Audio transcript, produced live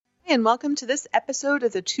and welcome to this episode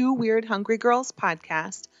of the Two Weird Hungry Girls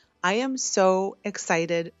podcast. I am so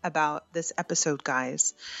excited about this episode,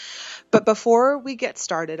 guys. But before we get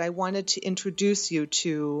started, I wanted to introduce you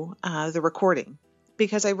to the recording,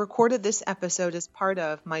 because I recorded this episode as part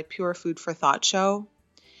of my Pure Food for Thought show.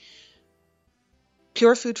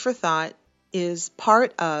 Pure Food for Thought is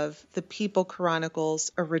part of the People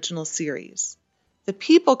Chronicles original series. The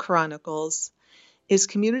People Chronicles is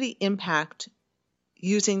community impact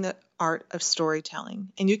using the art of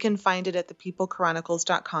storytelling. And you can find it at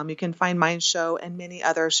thepeoplechronicles.com. You can find my show and many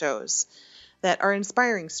other shows that are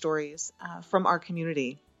inspiring stories from our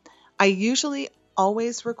community. I usually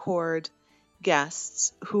always record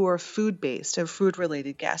guests who are food-based or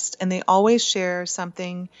food-related guests, and they always share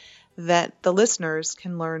something that the listeners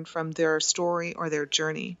can learn from their story or their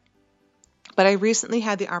journey. But I recently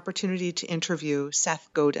had the opportunity to interview Seth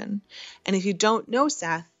Godin. And if you don't know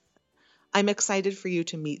Seth, I'm excited for you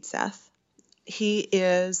to meet Seth. He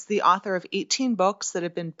is the author of 18 books that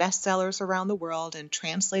have been bestsellers around the world and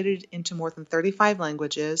translated into more than 35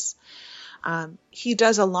 languages. He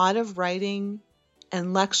does a lot of writing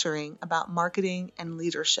and lecturing about marketing and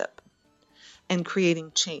leadership and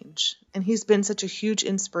creating change. And he's been such a huge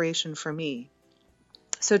inspiration for me.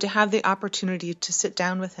 So to have the opportunity to sit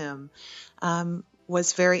down with him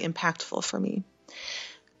was very impactful for me.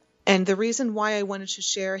 And the reason why I wanted to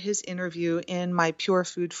share his interview in my Pure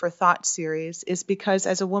Food for Thought series is because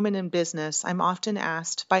as a woman in business, I'm often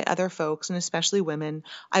asked by other folks, and especially women,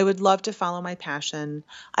 I would love to follow my passion.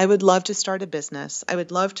 I would love to start a business. I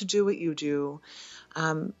would love to do what you do.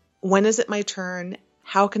 When is it my turn?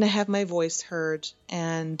 How can I have my voice heard?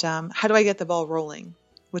 And how do I get the ball rolling?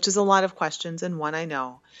 Which is a lot of questions and one I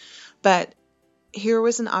know. But here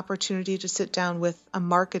was an opportunity to sit down with a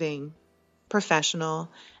marketing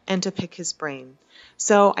professional and to pick his brain.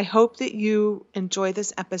 So I hope that you enjoy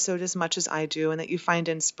this episode as much as I do and that you find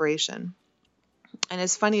inspiration. And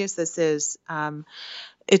as funny as this is,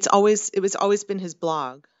 it was always been his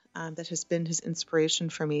blog that has been his inspiration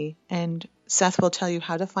for me. And Seth will tell you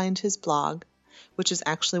how to find his blog, which is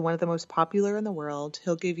actually one of the most popular in the world.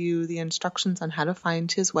 He'll give you the instructions on how to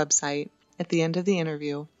find his website at the end of the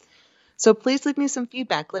interview. So please leave me some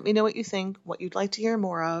feedback. Let me know what you think, what you'd like to hear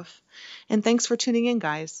more of. And thanks for tuning in,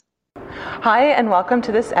 guys. Hi, and welcome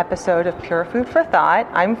to this episode of Pure Food for Thought.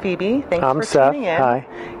 I'm Phoebe. Thanks for Seth. Tuning in. Hi.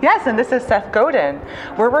 Yes, and this is Seth Godin.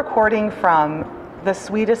 We're recording from the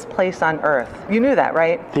sweetest place on earth. You knew that,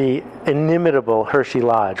 right? The inimitable Hershey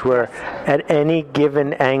Lodge, where at any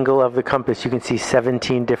given angle of the compass, you can see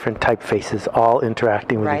 17 different typefaces all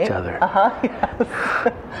interacting with each other. Yes.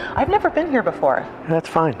 I've never been here before. That's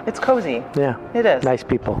fine. It's cozy. Yeah. It is. Nice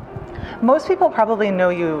people. Most people probably know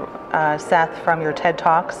you, Seth, from your TED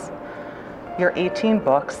Talks, your 18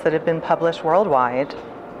 books that have been published worldwide,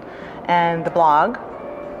 and the blog.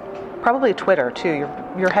 Probably Twitter, too.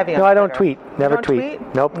 You're heavy on Twitter. No, I don't tweet. Never tweet.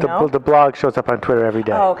 Nope. No? The blog shows up on Twitter every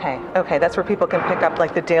day. Oh, okay. Okay, that's where people can pick up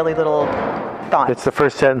like the daily little thoughts. It's the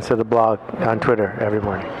first sentence of the blog on Twitter every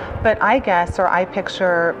morning. But I guess, or I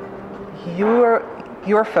picture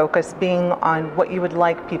your focus being on what you would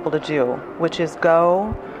like people to do, which is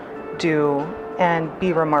go, do, and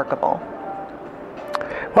be remarkable.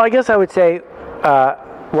 Well, I guess I would say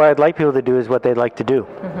what I'd like people to do is what they'd like to do.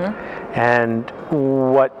 Mm-hmm. And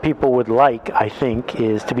what people would like, I think,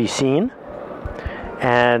 is to be seen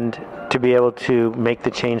and to be able to make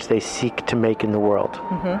the change they seek to make in the world.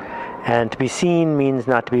 Mm-hmm. And to be seen means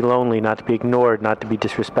not to be lonely, not to be ignored, not to be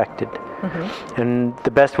disrespected. Mm-hmm. And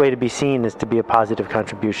the best way to be seen is to be a positive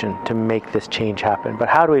contribution to make this change happen. But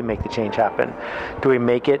how do we make the change happen? Do we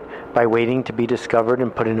make it by waiting to be discovered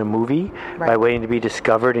and put in a movie? Right. By waiting to be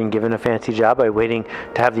discovered and given a fancy job? By waiting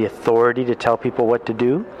to have the authority to tell people what to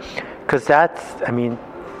do? Because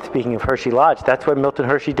speaking of Hershey Lodge, that's what Milton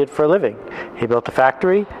Hershey did for a living. He built a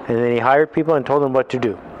factory, and then he hired people and told them what to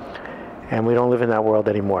do. And we don't live in that world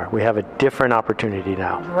anymore. We have a different opportunity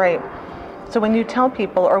now. Right. So when you tell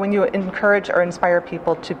people, or when you encourage or inspire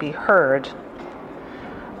people to be heard,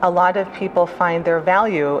 a lot of people find their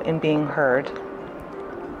value in being heard.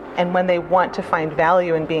 And when they want to find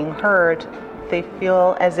value in being heard, they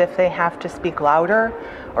feel as if they have to speak louder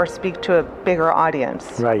or speak to a bigger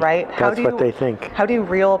audience. Right? That's what they think. How do you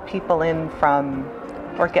reel people in from,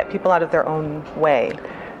 or get people out of their own way?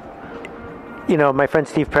 You know, my friend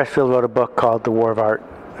Steve Pressfield wrote a book called The War of Art.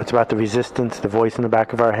 It's about the resistance, the voice in the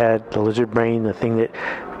back of our head, the lizard brain, the thing that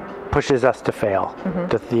pushes us to fail,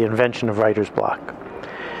 the invention of writer's block.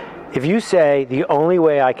 If you say the only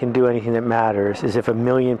way I can do anything that matters is if 1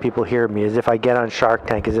 million people hear me, is if I get on Shark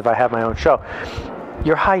Tank, is if I have my own show,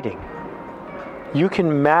 you're hiding. You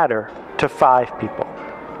can matter to 5 people.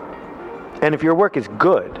 And if your work is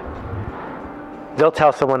good, they'll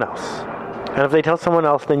tell someone else. And if they tell someone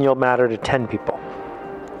else, then you'll matter to 10 people.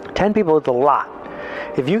 10 people is a lot.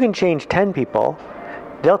 If you can change 10 people,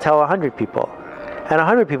 they'll tell 100 people. And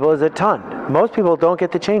 100 people is a ton. Most people don't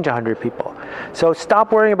get to change 100 people. So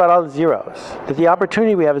stop worrying about all the zeros. That the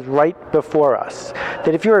opportunity we have is right before us.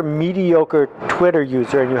 That if you're a mediocre Twitter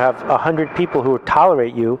user and you have 100 people who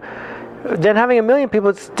tolerate you, then having 1 million people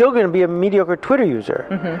is still going to be a mediocre Twitter user,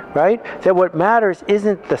 right? That what matters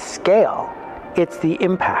isn't the scale, it's the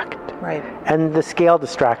impact. Right. And the scale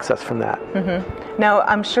distracts us from that. Now,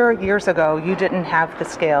 I'm sure years ago you didn't have the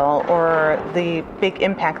scale or the big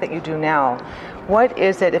impact that you do now. What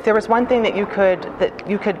is it, if there was one thing that you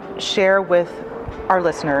could share with our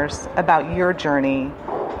listeners about your journey,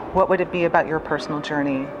 what would it be about your personal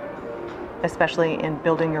journey, especially in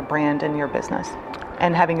building your brand and your business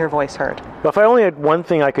and having your voice heard? Well, if I only had one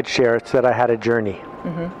thing I could share, it's that I had a journey.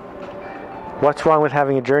 What's wrong with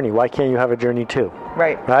having a journey? Why can't you have a journey too?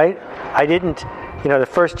 Right. I didn't, the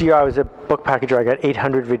first year I was a book packager, I got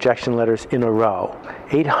 800 rejection letters in a row.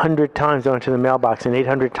 800 times I went to the mailbox, and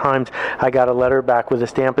 800 times I got a letter back with a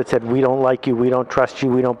stamp that said, we don't like you, we don't trust you,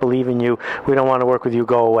 we don't believe in you, we don't want to work with you,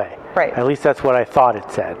 go away. Right. At least that's what I thought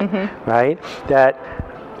it said, right? That,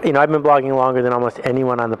 I've been blogging longer than almost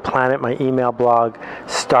anyone on the planet. My email blog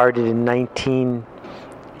started in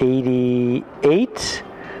 1988,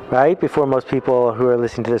 right? Before most people who are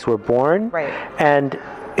listening to this were born. Right. And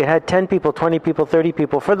it had 10 people, 20 people, 30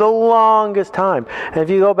 people for the longest time. And if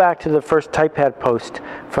you go back to the first TypePad post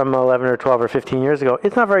from 11 or 12 or 15 years ago,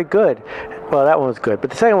 it's not very good. Well, that one was good, but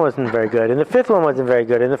the second one wasn't very good, and the fifth one wasn't very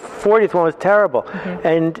good, and the 40th one was terrible.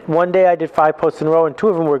 And one day I did 5 posts in a row, and 2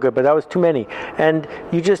 of them were good, but that was too many. And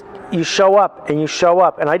you show up, and you show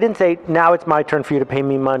up. And I didn't say, now it's my turn for you to pay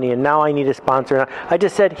me money, and now I need a sponsor. I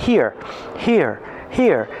just said, here.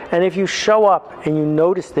 And if you show up and you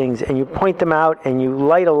notice things and you point them out and you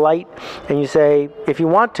light a light and you say, if you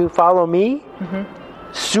want to, follow me,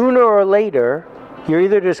 sooner or later, you're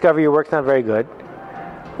either to discover your work's not very good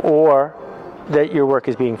or that your work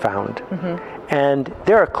is being found. And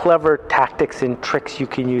there are clever tactics and tricks you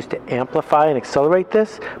can use to amplify and accelerate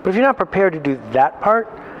this. But if you're not prepared to do that part,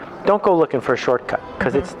 don't go looking for a shortcut,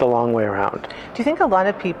 because it's the long way around. Do you think a lot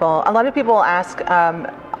of people ask,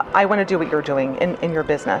 I want to do what you're doing in your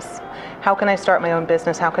business. How can I start my own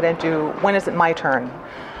business? When is it my turn?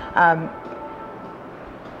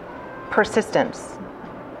 Persistence.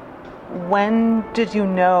 When did you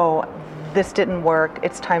know this didn't work,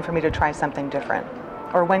 it's time for me to try something different?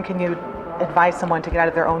 Or when can you advise someone to get out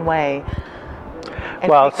of their own way and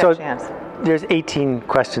take that chance? There's 18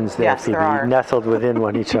 questions there, yes, Phoebe, there are. nestled within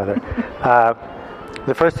one each other.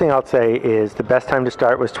 The first thing I'll say is the best time to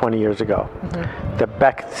start was 20 years ago. The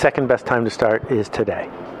second best time to start is today.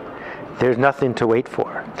 There's nothing to wait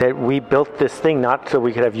for. That we built this thing not so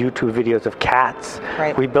we could have YouTube videos of cats.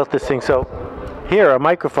 Right. We built this thing so, here, a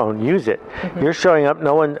microphone, use it. You're showing up,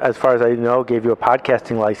 no one, as far as I know, gave you a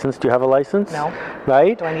podcasting license. Do you have a license? No.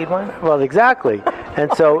 Right? Do I need one? Well, exactly.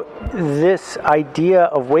 And so this idea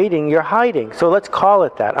of waiting, you're hiding. So let's call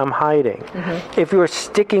it that. I'm hiding. If you're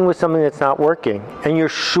sticking with something that's not working and you're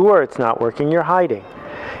sure it's not working, you're hiding.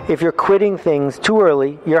 If you're quitting things too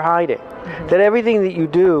early, you're hiding. That everything that you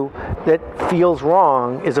do that feels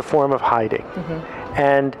wrong is a form of hiding.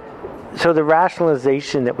 And so the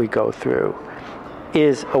rationalization that we go through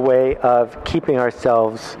is a way of keeping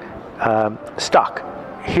ourselves stuck.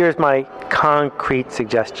 Here's my concrete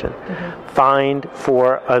suggestion. Find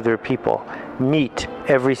 4 other people. Meet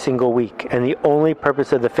every single week. And the only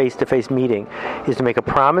purpose of the face-to-face meeting is to make a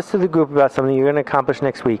promise to the group about something you're going to accomplish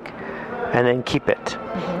next week, and then keep it.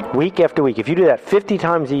 Week after week. If you do that 50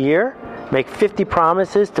 times a year, make 50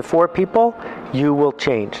 promises to 4 people, you will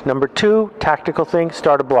change. Number 2, tactical thing,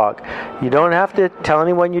 start a blog. You don't have to tell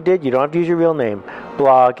anyone you did. You don't have to use your real name.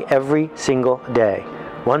 Blog every single day.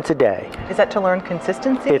 Once a day. Is that to learn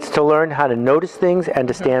consistency? It's to learn how to notice things and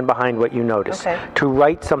to stand behind what you notice. Okay. To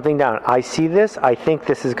write something down. I see this, I think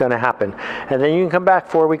this is going to happen. And then you can come back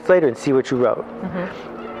 4 weeks later and see what you wrote.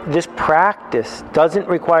 This practice doesn't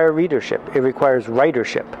require readership. It requires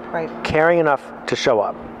writership. Right. Caring enough to show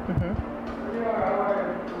up.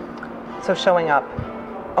 So showing up,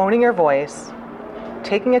 owning your voice,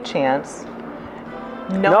 taking a chance.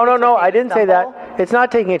 No, I didn't say that. It's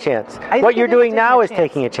not taking a chance. What you're doing now is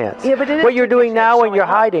taking a chance. Yeah, but what you're doing now when you're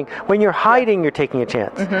hiding, you're taking a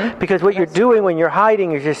chance. Because what you're doing when you're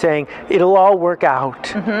hiding is you're saying, it'll all work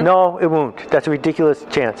out. No, it won't. That's a ridiculous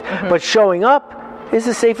chance. But showing up is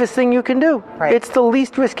the safest thing you can do. Right. It's the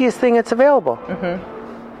least riskiest thing that's available.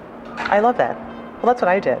 I love that. Well, that's what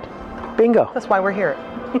I did. Bingo. That's why we're here.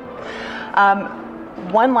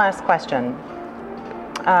 One last question.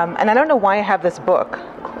 And I don't know why I have this book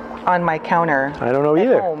on my counter. I don't know at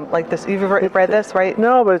either. Home. Like this, you've read this, right?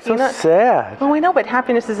 No, but it's so sad. Well, I know, but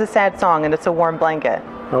happiness is a sad song, and it's a warm blanket.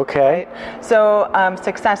 Okay. Right? So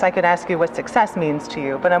success, I could ask you what success means to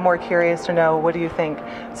you, but I'm more curious to know, what do you think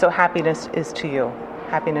so happiness is to you?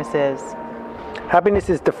 Happiness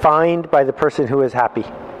is defined by the person who is happy.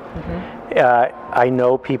 I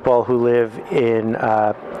know people who live in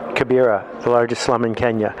Kibera, the largest slum in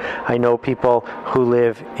Kenya. I know people who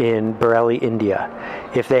live in Bareilly, India.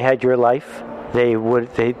 If they had your life, they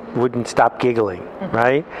wouldn't stop giggling,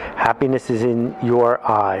 right? Happiness is in your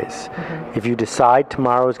eyes. If you decide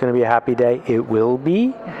tomorrow is going to be a happy day, it will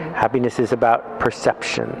be. Happiness is about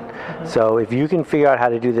perception. So if you can figure out how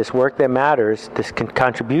to do this work that matters, this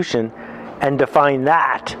contribution, and define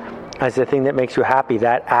that as the thing that makes you happy,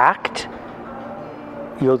 that act,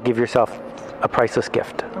 you'll give yourself a priceless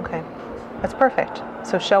gift. Okay. That's perfect.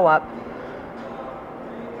 So show up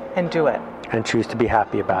and do it. And choose to be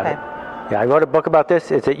happy about it. Yeah, I wrote a book about this.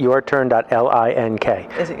 It's at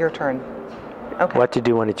yourturn.link. Is it your turn? Okay. What to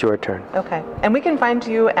do when it's your turn. Okay. And we can find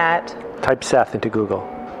you at? Type Seth into Google.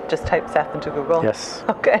 Just type Seth into Google? Yes.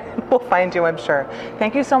 Okay. We'll find you, I'm sure.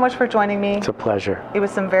 Thank you so much for joining me. It's a pleasure. It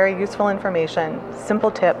was some very useful information,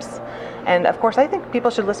 simple tips. And of course, I think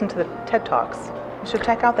people should listen to the TED Talks. You should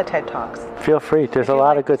check out the TED Talks. Feel free. There's a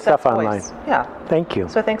lot of good stuff online. Yeah. Thank you.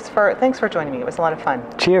 So thanks for joining me. It was a lot of fun.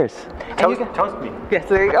 Cheers. Toast me. Yes,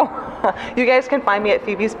 there you go. You guys can find me at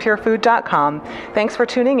phoebespurefood.com. Thanks for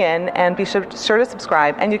tuning in, and be sure to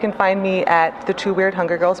subscribe. And you can find me at the Two Weird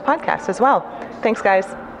Hunger Girls podcast as well. Thanks, guys.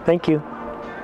 Thank you.